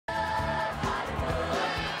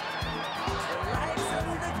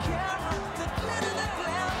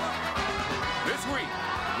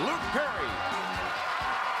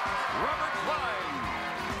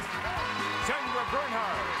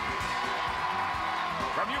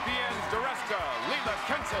From UPN's Doresta, Leela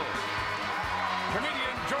Kensel.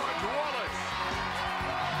 Comedian George Wallace.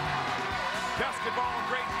 Basketball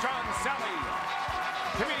great John Sally.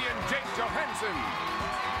 Comedian Jake Johansson.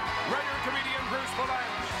 Writer-comedian Bruce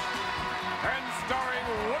Vilanch. And starring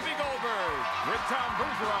Whoopi Goldberg with Tom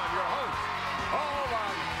Bergeron, your host, all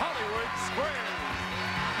on Hollywood Squares.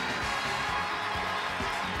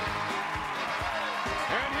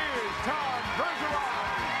 And here's Tom Bergeron.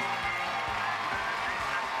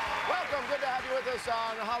 Welcome. Good to have you with us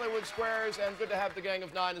on Hollywood Squares, and good to have the Gang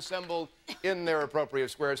of Nine assembled in their appropriate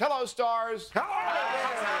squares. Hello, stars.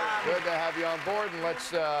 Hello. Good to have you on board, and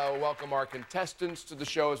let's welcome our contestants to the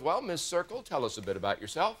show as well. Miss Circle, tell us a bit about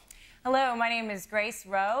yourself. Hello, my name is Grace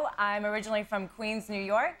Rowe. I'm originally from Queens, New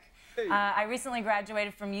York. I recently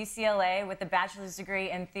graduated from UCLA with a bachelor's degree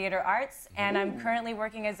in theater arts, and I'm currently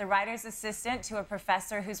working as a writer's assistant to a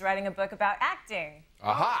professor who's writing a book about acting.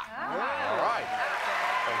 Aha! All right.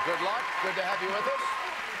 Well, good luck. Good to have you with us.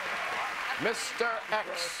 Mr.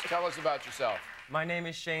 X, tell us about yourself. My name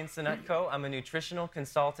is Shane Sinutko. I'm a nutritional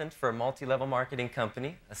consultant for a multi-level marketing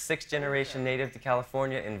company, a sixth-generation native to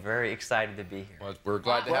California, and very excited to be here. Well, we're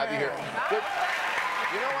glad to have you here.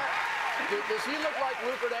 You know what? Does he look like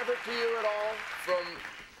Rupert Everett to you at all? From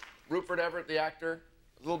Rupert Everett, the actor?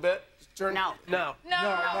 A little bit? No. No. No,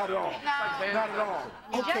 not at all. No. Not at all.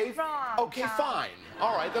 Okay. Just wrong, Okay, Tom. fine.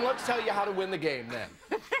 All right, then let's tell you how to win the game then.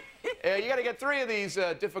 You got to get 3 of these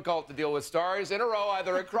difficult to deal with stars in a row,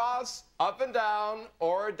 either across, up and down,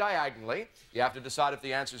 or diagonally. You have to decide if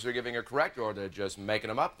the answers they're giving are correct or they're just making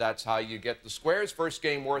them up. That's how you get the squares. First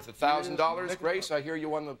game worth $1,000. Grace, I hear you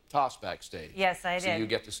won the toss backstage. Yes, I did. So you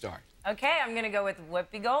get to start. Okay, I'm going to go with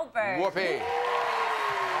Whoopi Goldberg. Whoopi. All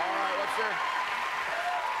right, let's hear.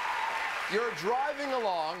 You're driving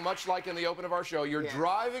along, much like in the open of our show, you're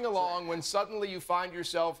driving along when suddenly you find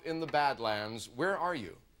yourself in the Badlands. Where are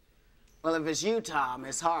you? Well, if it's Utah,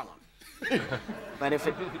 it's Harlem. But if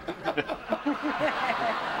it...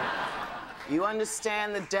 You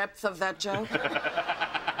understand the depth of that joke?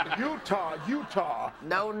 Utah.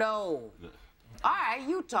 No. All right,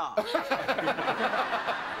 Utah.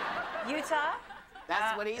 Utah?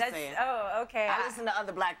 That's what he's saying. Oh, okay. I listen to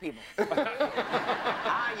other black people. You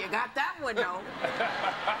got that one, though.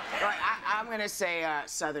 Right, I'm going to say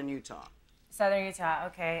Southern Utah. Southern Utah,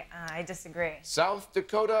 okay. I disagree. South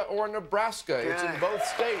Dakota or Nebraska? It's in both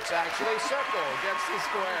states, actually. Circle gets the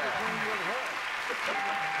square.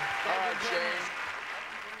 All right, Shane.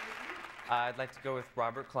 I'd like to go with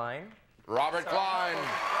Robert Klein. Robert Klein.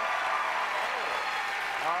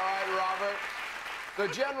 All right, Robert. The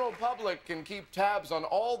general public can keep tabs on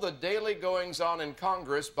all the daily goings-on in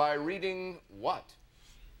Congress by reading what?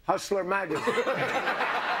 Hustler magazine.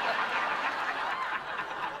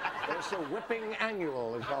 It's a whipping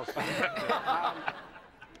annual, is also.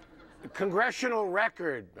 Congressional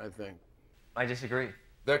Record, I think. I disagree.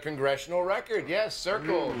 The Congressional Record, yes.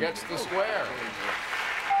 Circle gets the square.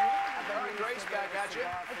 Grace, back at you.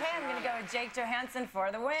 Okay, I'm going to go with Jake Johansson for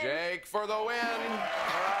the win. Jake for the win. All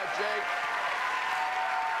right, Jake.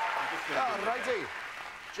 All righty.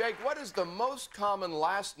 Jake, what is the most common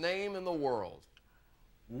last name in the world?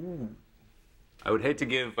 I would hate to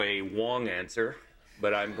give a Wong answer,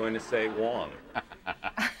 but I'm going to say Wong.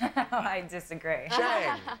 I disagree.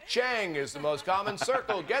 Chang. Chang is the most common.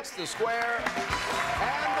 Circle gets the square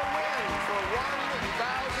and the win for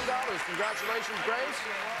 $1,000. Congratulations, Grace.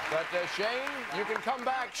 But Shane, you can come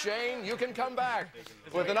back. Shane, you can come back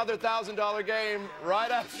with another $1,000 game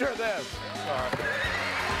right after this. Sorry.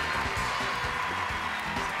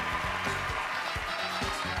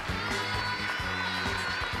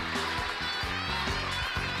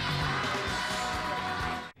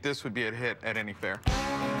 This would be a hit at any fair.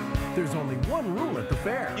 There's only one rule at the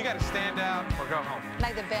fair. You got to stand out or go home.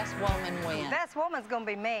 May the best woman win. Best woman's gonna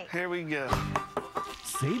be me. Here we go.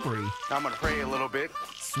 Savory. I'm going to pray a little bit.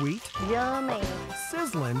 Sweet. Yummy.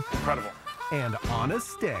 Sizzling. Incredible. And on a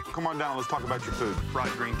stick. Come on down, let's talk about your food.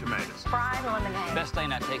 Fried green tomatoes. Fried lemonade. Best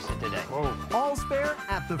thing I tasted today. Whoa. All's fair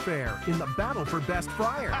at the fair in the battle for best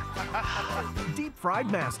fryer. Deep Fried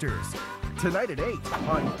Masters. Tonight at 8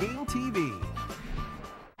 on Game TV.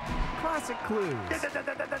 Classic clues.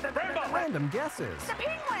 Random guesses. The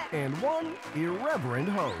penguin. And one irreverent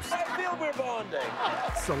host. I feel we're bonding.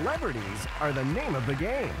 Celebrities are the name of the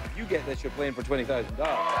game. You get this, you're playing for $20,000.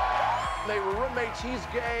 They were roommates. He's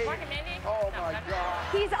gay. Oh, my God.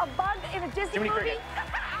 He's a bug in a Disney movie. cricket.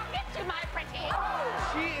 I'll get you, my pretty.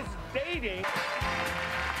 She is dating.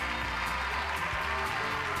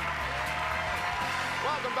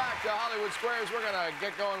 Welcome back to Hollywood Squares, we're going to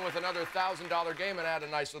get going with another $1,000 game and add a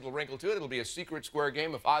nice little wrinkle to it. It'll be a secret square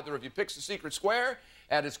game. If either of you picks a secret square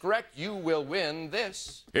and it's correct, you will win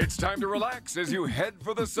this. It's time to relax as you head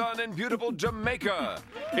for the sun in beautiful Jamaica.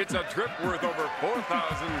 It's a trip worth over $4,700.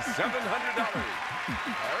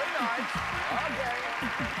 Very nice. Okay.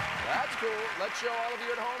 That's cool. Let's show all of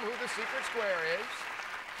you at home who the secret square is.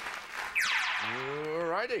 All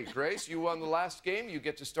righty. Grace, you won the last game. You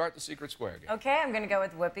get to start the secret square game. Okay, I'm going to go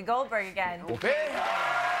with Whoopi Goldberg again. Whoopi.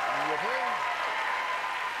 Whoopi.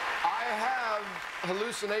 I have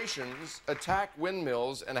hallucinations, attack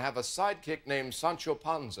windmills, and have a sidekick named Sancho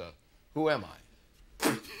Panza. Who am I?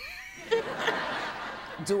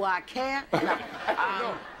 Do I care? No.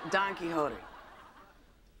 No. Don Quixote.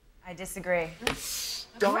 I disagree.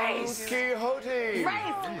 Don Grace. Quixote. Grace,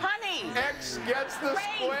 honey. X gets the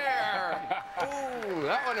square. Ooh,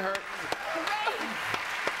 that one hurt. Grace.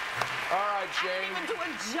 All right, I Shane. didn't even do a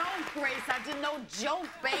joke, Grace. I did no joke,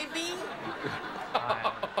 baby.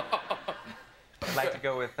 I'd like to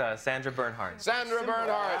go with Sandra Bernhard. Sandra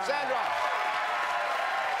Bernhard.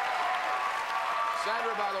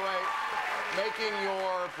 Sandra, by the way, making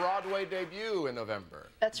your Broadway debut in November.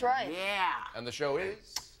 That's right. Yeah. And the show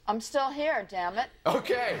is? I'm still here, damn it.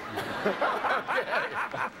 Okay.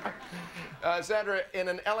 Sandra, in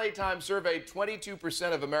an LA Times survey,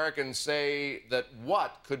 22% of Americans say that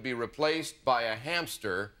what could be replaced by a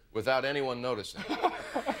hamster without anyone noticing?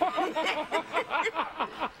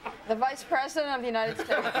 The Vice President of the United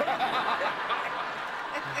States.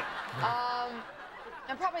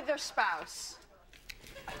 And probably their spouse.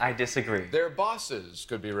 I disagree. Their bosses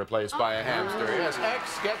could be replaced by a hamster. Yes,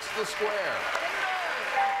 X gets the square.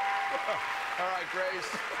 All right, Grace.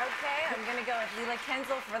 Okay, I'm going to go with Leela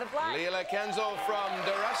Kenzel for the block. Leela Kenzel from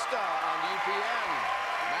DeResta on UPN.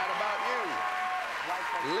 Mad About You.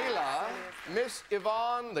 Leela, Miss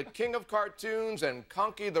Yvonne, the King of Cartoons, and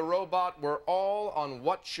Conky the Robot were all on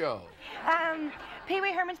what show?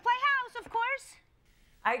 Pee-wee Herman's Playhouse, of course.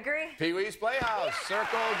 I agree. Pee-wee's Playhouse.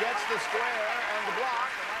 Circle gets the square and the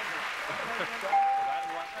block.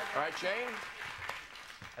 All right, Shane.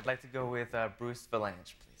 I'd like to go with Bruce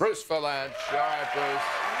Vilanch, please. Bruce Vilanch. All right, Bruce.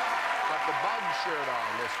 Got the bug shirt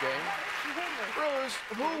on this game. Bruce,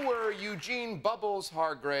 who were Eugene Bubbles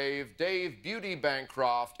Hargrave, Dave Beauty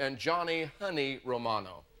Bancroft, and Johnny Honey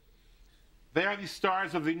Romano? They are the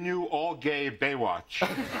stars of the new all-gay Baywatch.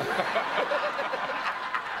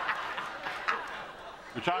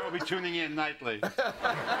 Which I will be tuning in nightly. Gay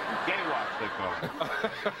Watch, they call it.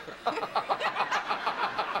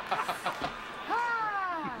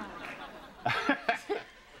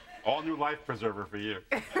 All new life preserver for you.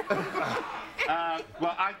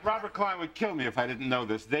 Robert Klein would kill me if I didn't know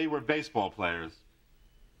this. They were baseball players.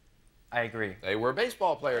 I agree. They were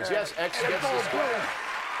baseball players. Yes, X gets the square.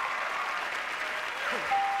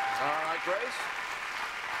 All right, Grace.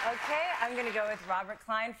 Okay, I'm going to go with Robert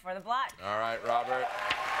Klein for the block. All right, Robert.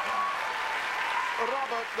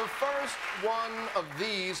 Robert, the first one of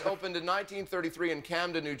these opened in 1933 in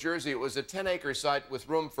Camden, New Jersey. It was a 10-acre site with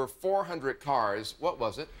room for 400 cars. What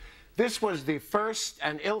was it? This was the first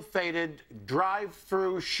and ill-fated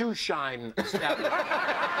drive-through shoe shine establishment.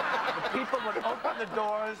 The people would open the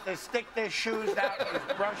doors, they stick their shoes out, as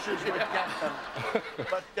brushes would get them.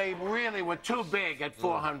 But they really were too big at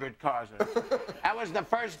 400 cars. That was the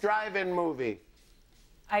first drive-in movie.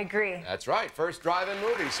 I agree. That's right. First drive-in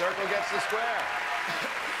movie. Circle gets the square.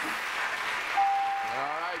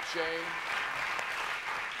 All right, Shane.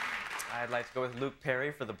 I'd like to go with Luke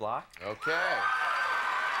Perry for the block. Okay.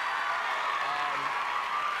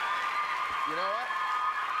 You know what?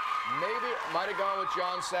 Maybe might have gone with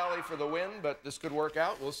John Sally for the win, but this could work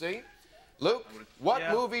out. We'll see. Luke, what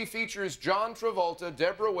movie features John Travolta,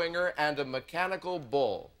 Deborah Winger, and a mechanical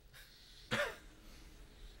bull?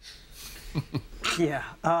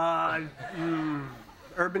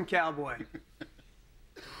 Urban Cowboy.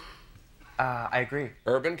 I agree.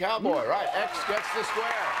 Urban Cowboy, right. X gets the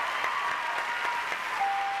square.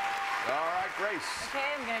 All right, Grace. Okay,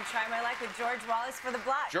 I'm going to try my luck with George Wallace for the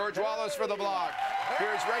block. George Wallace for the block.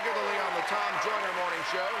 Appears regularly on the Tom Joyner Morning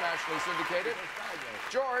Show, nationally syndicated.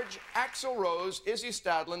 George, Axl Rose, Izzy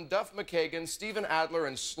Stradlin, Duff McKagan, Stephen Adler,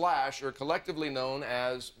 and Slash are collectively known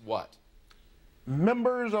as what?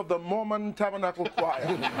 Members of the Mormon Tabernacle Choir.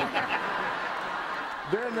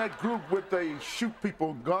 They're in that group with they shoot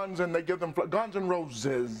people guns and they give them Guns N'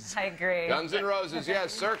 Roses. I agree. Guns N' Roses,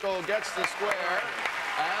 yes. Circle gets the square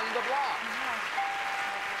and the block.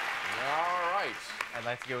 All right. I'd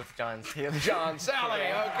like to go with John Sally. John Sally,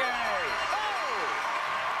 okay.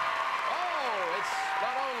 Oh, it's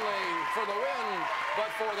not only for the win, but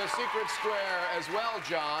for the secret square as well,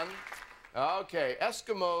 John. Okay,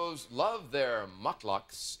 Eskimos love their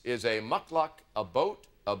mukluks. Is a mukluk a boat,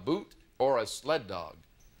 a boot, or a sled dog?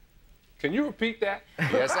 Can you repeat that?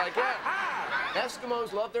 Yes, I can.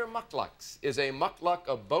 Eskimos love their mukluks. Is a mukluk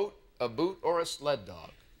a boat, a boot, or a sled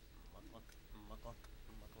dog?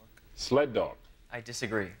 Sled dog. I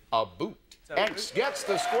disagree. A boot. X gets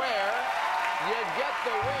the square, you get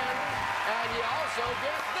the win, and you also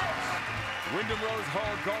get this. Wyndham Rose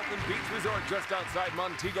Hall Golf and Beach Resort just outside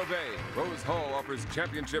Montego Bay. Rose Hall offers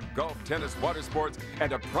championship golf, tennis, water sports,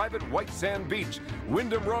 and a private white sand beach.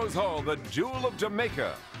 Wyndham Rose Hall, the jewel of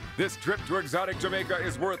Jamaica. This trip to exotic Jamaica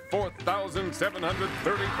is worth $4,734.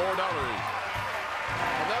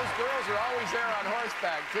 And those girls are always there on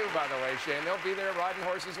horseback, too, by the way, Shane. They'll be there riding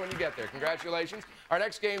horses when you get there. Congratulations. Our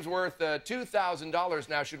next game's worth $2,000.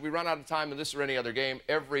 Now, should we run out of time in this or any other game,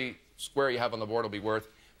 every square you have on the board will be worth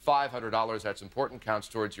 $500. That's important. Counts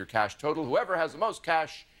towards your cash total. Whoever has the most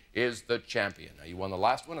cash is the champion. Now, you won the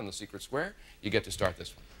last one on the secret square. You get to start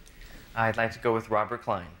this one. I'd like to go with Robert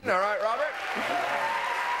Klein. All right, Robert.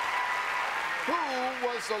 Who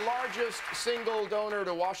was the largest single donor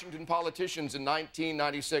to Washington politicians in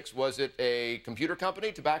 1996? Was it a computer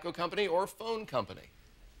company, tobacco company, or phone company?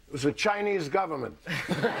 It was the Chinese government.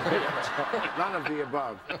 None of the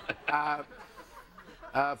above.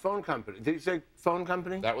 Phone company. Did you say phone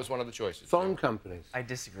company? That was one of the choices. Phone companies. I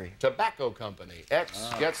disagree. Tobacco company.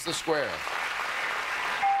 X gets the square.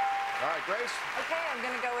 All right, Grace? Okay, I'm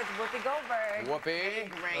going to go with Whoopi Goldberg. Whoopi.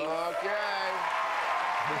 Great. Okay.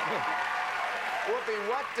 Whoopi,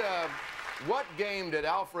 what game did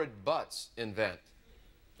Alfred Butts invent?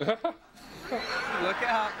 Look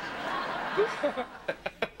out.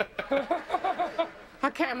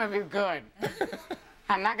 Okay, I'm gonna be good.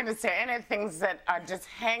 I'm not gonna say anything that are just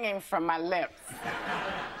hanging from my lips.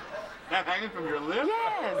 That hanging from your lips?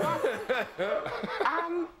 Yes.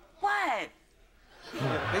 What?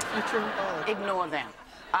 Ignore them.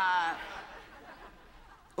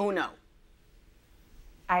 Uno.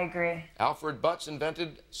 I agree. Alfred Butts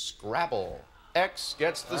invented Scrabble. X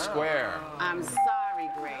gets the square. I'm sorry,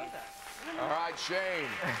 Grace. All right, Shane.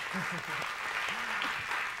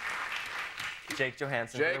 Jake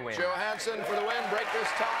Johansson Jake for the win. Johansson for the win. Break this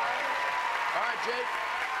tie. All right, Jake.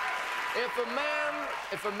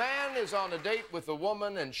 If a man is on a date with a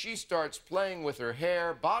woman and she starts playing with her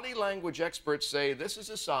hair, body language experts say this is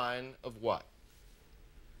a sign of what?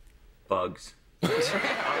 Bugs.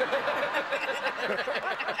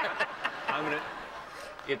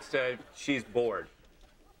 She's bored.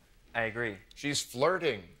 I agree. She's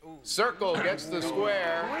flirting. Circle gets the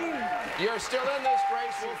square. You're still in this,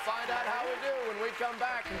 Grace. We'll find out how we do when we come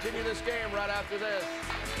back. Continue this game right after this.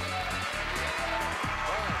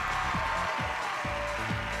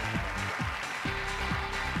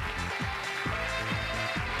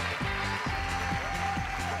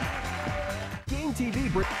 Game TV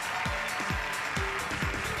brings.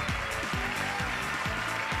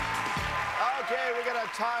 Okay, we got a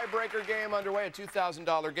tiebreaker game underway, a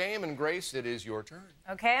 $2,000 game, and Grace, it is your turn.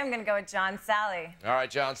 Okay, I'm going to go with John Sally. All right,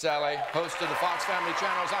 John Sally, host of the Fox Family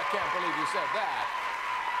Channels. I can't believe you said that.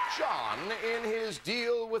 John, in his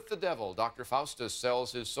deal with the devil, Dr. Faustus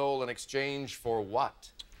sells his soul in exchange for what?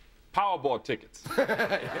 Powerball tickets.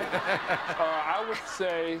 I would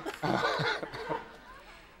say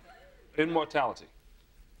immortality.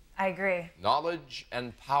 I agree. Knowledge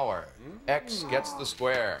and power. X gets the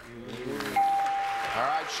square. All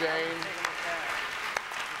right, Shane.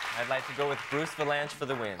 I'd like to go with Bruce Vilanch for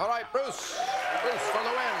the win. All right, Bruce. Bruce for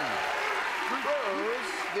the win.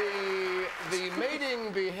 Bruce, the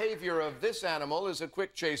mating behavior of this animal is a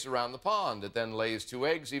quick chase around the pond. It then lays 2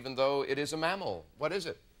 eggs, even though it is a mammal. What is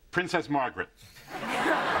it? Princess Margaret.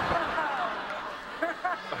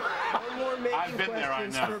 One more making I've been there, I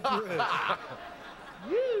questions know. for Bruce.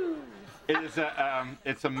 It is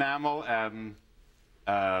it's a mammal.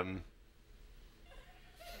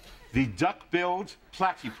 The duck-billed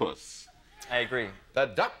platypus. I agree. The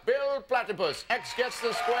duck-billed platypus. X gets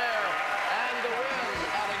the square and the win,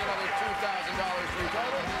 adding another $2,000 to your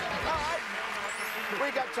total. All right.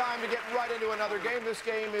 We got time to get right into another game. This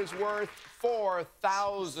game is worth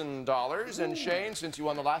 $4,000. And Shane, since you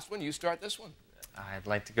won the last one, you start this one. I'd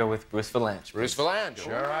like to go with Bruce Vilanch. Bruce Vilanch.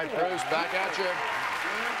 All right, Bruce, back at you.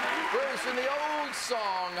 Bruce, in the old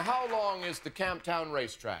song, how long is the Camptown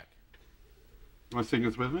racetrack? Want to sing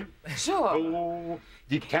this with me? Sure. Oh,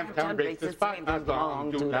 the Camptown race is 5 miles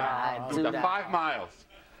long. Do-da, 5 miles.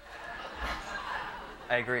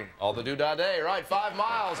 I agree. All the do-da day, right? 5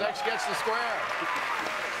 miles. X gets the square.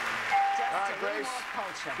 All right, Grace?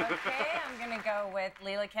 Okay, I'm going to go with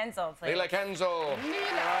Leela Kenzel, please. Leela Kenzel. All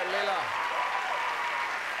right, Leela.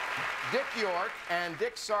 Dick York and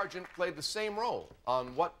Dick Sargent played the same role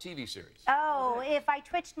on what TV series? Oh, if I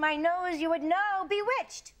twitched my nose, you would know.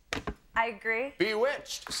 Bewitched. I agree.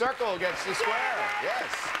 Bewitched. Circle gets the square.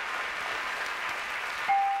 Yes.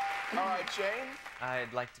 All right, Shane.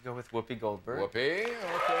 I'd like to go with Whoopi Goldberg. Whoopi,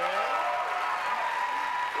 okay.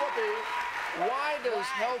 Whoopi, why does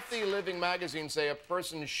Healthy Living magazine say a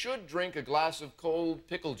person should drink a glass of cold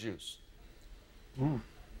pickle juice?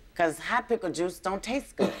 Because hot pickle juice don't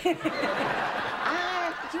taste good. You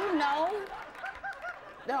know.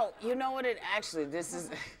 No, you know what it actually, this is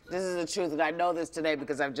the truth, and I know this today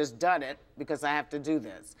because I've just done it, because I have to do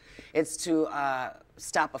this. It's to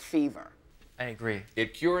stop a fever. I agree.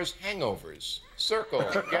 It cures hangovers. Circle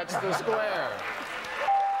gets the square.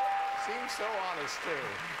 Seems so honest, too.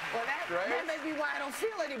 Well, that may be why I don't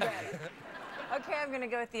feel any better. Okay, I'm going to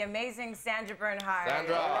go with the amazing Sandra Bernhard.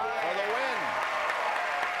 Sandra for the win.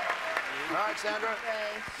 All right, Sandra.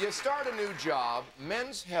 You start a new job.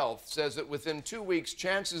 Men's Health says that within 2 weeks,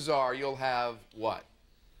 chances are you'll have what?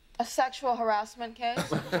 A sexual harassment case?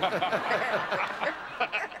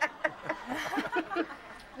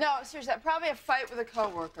 No, seriously, probably a fight with a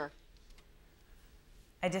coworker.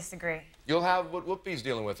 I disagree. You'll have what Whoopi's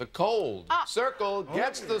dealing with, a cold. Circle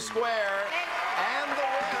gets the square and the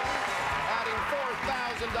win, adding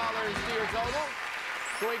 $4,000 to your total.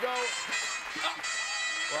 Can we go?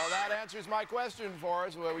 Well, that answers my question for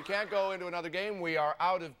us. Well, we can't go into another game. We are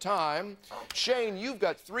out of time. Shane, you've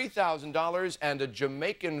got $3,000 and a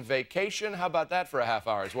Jamaican vacation. How about that for a half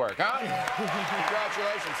hour's work, huh?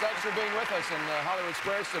 Congratulations. Thanks for being with us in Hollywood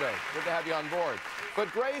Squares today. Good to have you on board. But,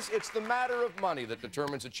 Grace, it's the matter of money that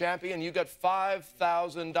determines a champion. You got $5,000.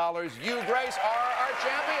 You, Grace, are our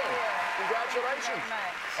champion. Congratulations.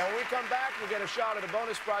 And when we come back, we'll get a shot at a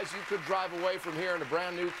bonus prize. You could drive away from here in a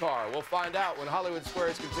brand new car. We'll find out when Hollywood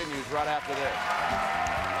Squares continues right after this.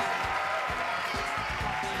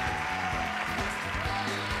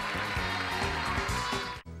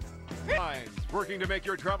 Working to make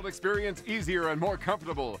your travel experience easier and more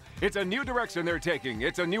comfortable. It's a new direction they're taking.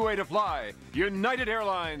 It's a new way to fly. United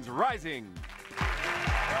Airlines rising.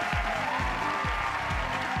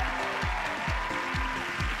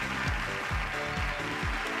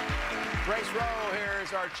 Grace Rowe here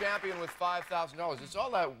is our champion with $5,000. It's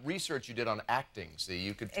all that research you did on acting. See,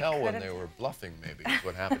 you could tell when they were bluffing, maybe, is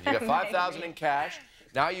what happened. You got $5,000 in cash.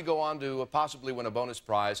 Now you go on to possibly win a bonus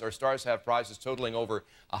prize. Our stars have prizes totaling over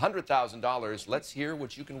 $100,000. Let's hear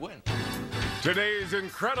what you can win. Today's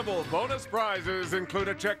incredible bonus prizes include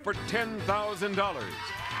a check for $10,000,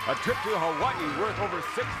 a trip to Hawaii worth over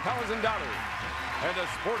 $6,000, and a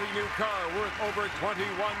sporty new car worth over $21,000.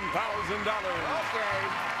 Okay.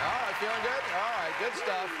 All right, feeling good? All right, good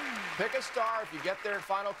stuff. Pick a star. If you get their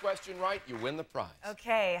final question right, you win the prize.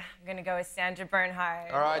 Okay, I'm going to go with Sandra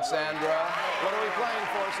Bernhard. All right, Sandra. What are we playing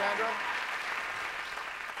for, Sandra?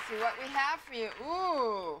 See what we have for you.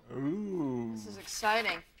 Ooh. Ooh. This is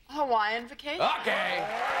exciting. A Hawaiian vacation. Okay.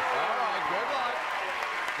 All right, good luck.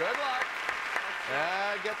 Good luck.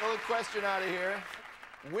 Get the little question out of here.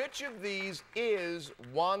 Which of these is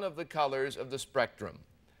one of the colors of the spectrum?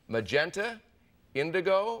 Magenta,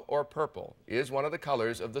 indigo, or purple is one of the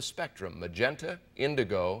colors of the spectrum. Magenta,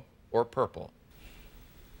 indigo, or purple?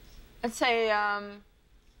 I'd say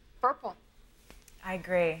purple. I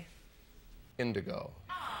agree. Indigo.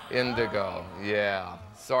 Indigo, yeah.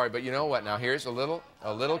 Sorry, but you know what? Now here's a little.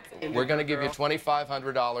 We're going to give you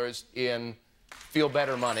 $2,500 in feel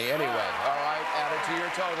better money anyway. All right, add it to your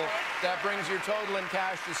total. That brings your total in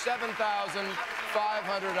cash to $7,500.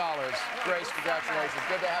 Grace, congratulations.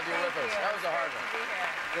 Good to have you with us. That was a hard one.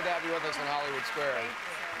 Good to have you with us in Hollywood Squares.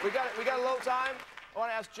 We got a little time. I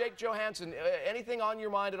want to ask Jake Johansson, anything on your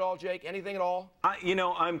mind at all, Jake? Anything at all? You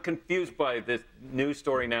know, I'm confused by this news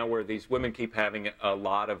story now where these women keep having a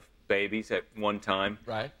lot of babies at one time.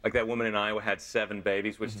 Right. Like that woman in Iowa had 7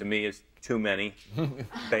 babies, which to me is too many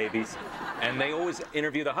babies. And they always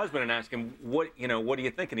interview the husband and ask him, what do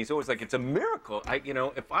you think? And he's always like, it's a miracle.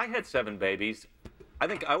 If I had 7 babies, I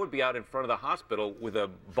think I would be out in front of the hospital with a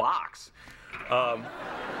box of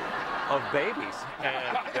babies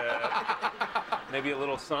and maybe a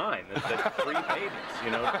little sign that 3 babies,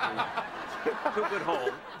 to a good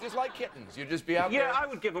home. Just like kittens, you'd just be out there. Yeah, I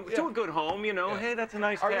would give them to a good home, Hey, that's a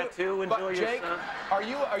nice tattoo. Enjoy your Jake, son. are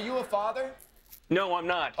you a father? No, I'm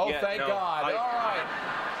not. Oh, thank God. All right.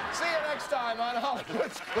 See you next time on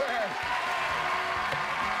Hollywood Square.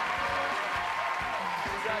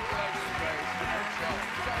 Congratulations, Grace.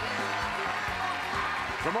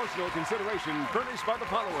 Promotional consideration furnished by the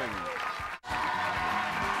following.